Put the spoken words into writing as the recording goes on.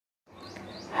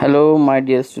Hello, my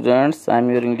dear students. I am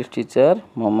your English teacher,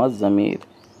 Mohammad Zameer.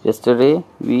 Yesterday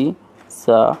we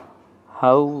saw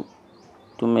how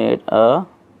to make a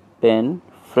pen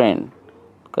friend.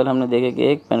 कल हमने देखा कि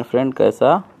एक pen friend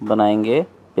कैसा बनाएंगे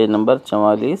page number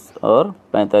 44 और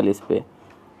 45 पे।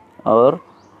 और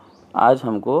आज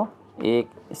हमको एक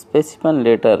स्पेसिफिक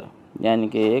लेटर यानी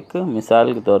कि एक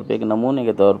मिसाल के तौर पे, एक नमूने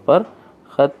के तौर पर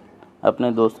ख़त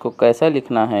अपने दोस्त को कैसा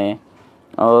लिखना है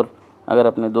और अगर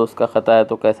अपने दोस्त का ख़त आया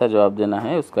तो कैसा जवाब देना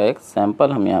है, उसका एक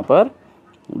सैंपल हम यहाँ पर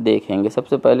देखेंगे।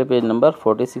 सबसे पहले पेज नंबर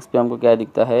 46 पे हमको क्या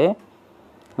दिखता है।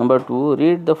 Number 2,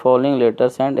 read the following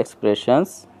letters and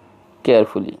expressions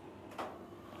carefully.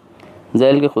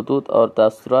 Zail के खतूत और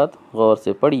तासुरात गौर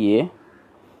से पढ़िए।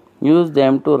 Use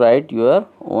them to right your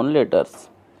own letters.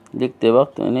 लिखते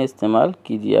वक्त इन्हें इस्तेमाल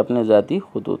कीजिए, अपने ज़ाती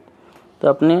खतूत। तो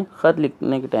अपने ख़त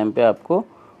लिखने के टाइम पे आपको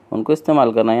उनको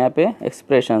इस्तेमाल करना है। यहाँ पे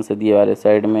एक्सप्रेशन से दिए वाले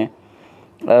साइड में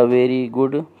a very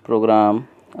good programme,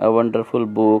 a wonderful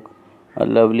book, a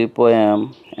lovely poem,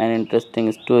 an interesting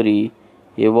story,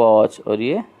 ये वॉच और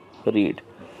ये रीड।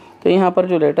 तो यहाँ पर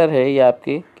जो लेटर है ये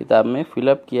आपकी किताब में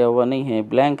फिलअप किया हुआ नहीं है,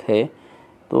 ब्लैंक है।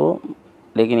 तो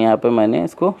लेकिन यहाँ पे मैंने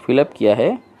इसको फिलअप किया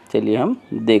है। चलिए हम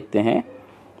देखते हैं।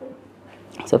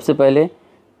 सबसे पहले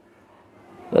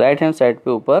राइट हैंड साइड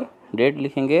पे ऊपर डेट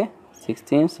लिखेंगे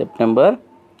 16 सितंबर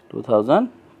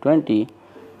 2020।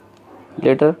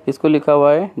 लेटर किसको लिखा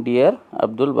हुआ है? डियर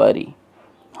अब्दुल बारी।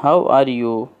 How are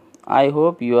you? I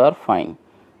hope you are fine.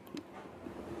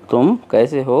 तुम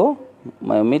कैसे हो?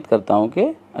 मैं उम्मीद करता हूँ कि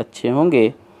अच्छे होंगे।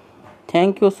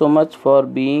 Thank you so much for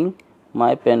being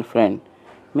my pen friend.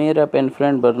 मेरा पेन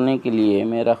फ्रेंड बनने के लिए,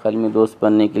 मेरा कलमी दोस्त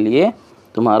बनने के लिए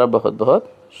तुम्हारा बहुत बहुत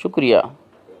शुक्रिया।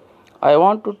 I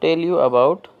want to tell you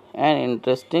about an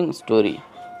interesting story.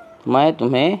 मैं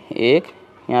तुम्हें एक,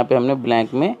 यहाँ पे हमने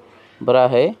ब्लैंक में भरा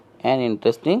है एन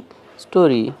इंटरेस्टिंग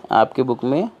स्टोरी। आपके बुक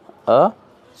में अ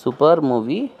सुपर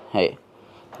मूवी है,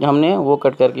 हमने वो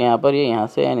कट करके यहाँ पर यहाँ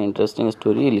से एन इंटरेस्टिंग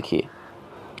स्टोरी लिखी है।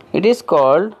 It is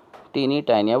called tiny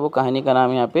tiny. वो कहानी का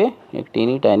नाम यहाँ पे एक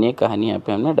टीनी टाइनी कहानी यहाँ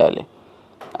पे हमने डाले।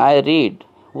 आई रीड,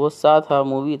 वो सा था,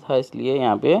 मूवी था इसलिए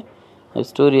यहाँ पे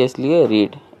स्टोरी, इसलिए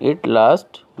रीड इट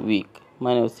लास्ट वीक।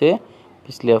 मैंने उसे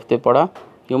पिछले हफ्ते पढ़ा।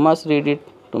 यू मस्ट रीड इट,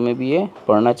 तुम्हें भी ये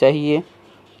पढ़ना चाहिए।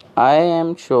 I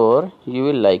am sure you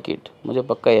will like it, मुझे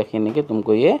पक्का यकीन है कि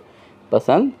तुमको ये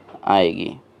पसंद आएगी।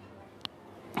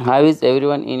 How is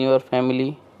everyone in your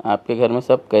family, आपके घर में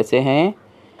सब कैसे हैं।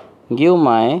 Give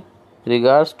my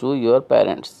regards to your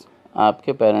parents,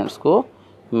 आपके पेरेंट्स को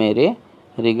मेरे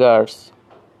रिगार्ड्स,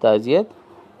 ताज़ियत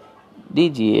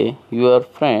दीजिए। योर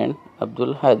फ्रेंड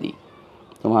अब्दुल हादी,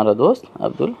 तुम्हारा दोस्त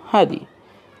अब्दुल हादी।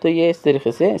 तो ये इस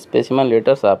तरीके से स्पेसिमन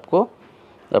लेटर्स आपको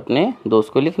अपने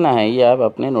दोस्त को लिखना है। ये आप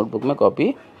अपने नोटबुक में कॉपी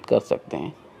कर सकते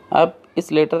हैं। अब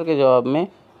इस लेटर के जवाब में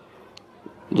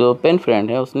जो पेन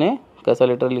फ्रेंड है उसने कैसा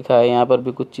लेटर लिखा है, यहाँ पर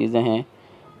भी कुछ चीज़ें हैं।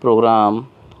 Programme,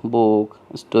 book,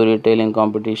 story telling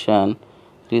competition,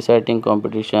 reciting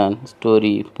competition,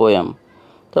 story, poem.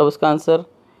 तो अब उसका आंसर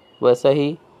वैसा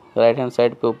ही राइट हैंड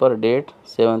साइड पे ऊपर date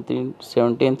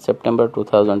 17 September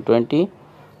 2020।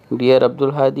 Dear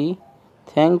Abdul Hadi,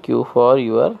 thank you for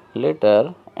your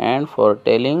letter and for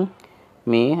telling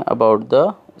me about the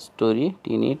story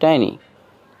tiny tiny.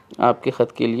 आपके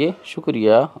ख़त के लिए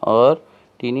शुक्रिया और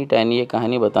टीनी टाइनी ये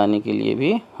कहानी बताने के लिए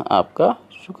भी आपका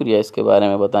शुक्रिया, इसके बारे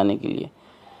में बताने के लिए।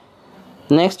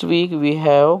 Next week we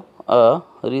have a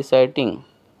reciting,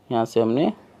 यहाँ से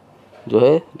हमने जो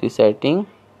है रिसाइटिंग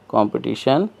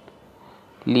कंपटीशन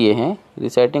लिए हैं।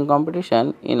 Reciting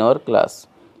competition in our class,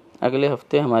 अगले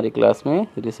हफ्ते हमारी क्लास में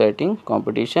रिसाइटिंग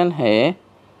कंपटीशन है।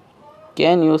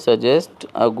 Can you suggest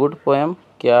a good poem,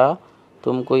 क्या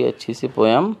तुम कोई अच्छी सी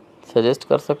पोएम सजेस्ट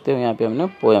कर सकते हो। यहाँ पे हमने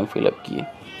पोएम फिलअप की।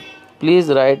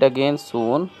 Please write again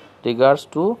soon, regards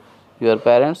to your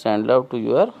parents and love to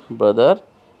your brother,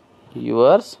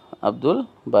 yours Abdul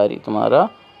बारी, तुम्हारा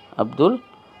अब्दुल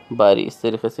बारी। इस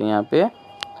तरीके से यहाँ पे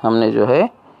हमने जो है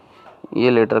ये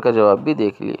लेटर का जवाब भी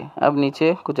देख लिए। अब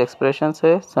नीचे कुछ एक्सप्रेशंस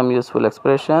है, सम useful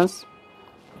expressions.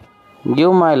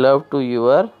 Give my love to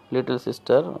your little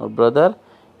sister or brother.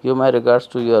 Give my regards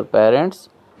to your parents,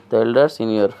 the elders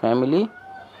in your family.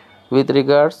 With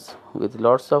regards, with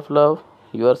lots of love.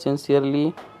 Yours sincerely,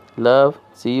 love.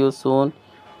 See you soon.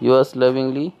 Yours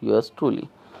lovingly, yours truly.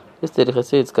 इस तरीके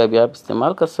से इसका भी आप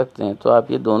इस्तेमाल कर सकते हैं। तो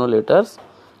आप ये दोनों लेटर्स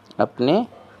अपने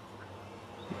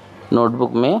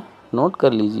नोटबुक में नोट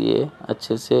कर लीजिए,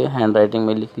 अच्छे से हैंड राइटिंग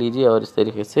में लिख लीजिए और इस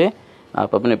तरीके से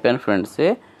आप अपने पेन फ्रेंड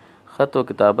से ख़त व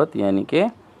किताबत यानी कि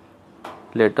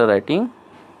लेटर राइटिंग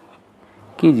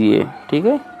कीजिए। ठीक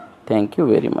है, थैंक यू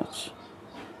वेरी मच।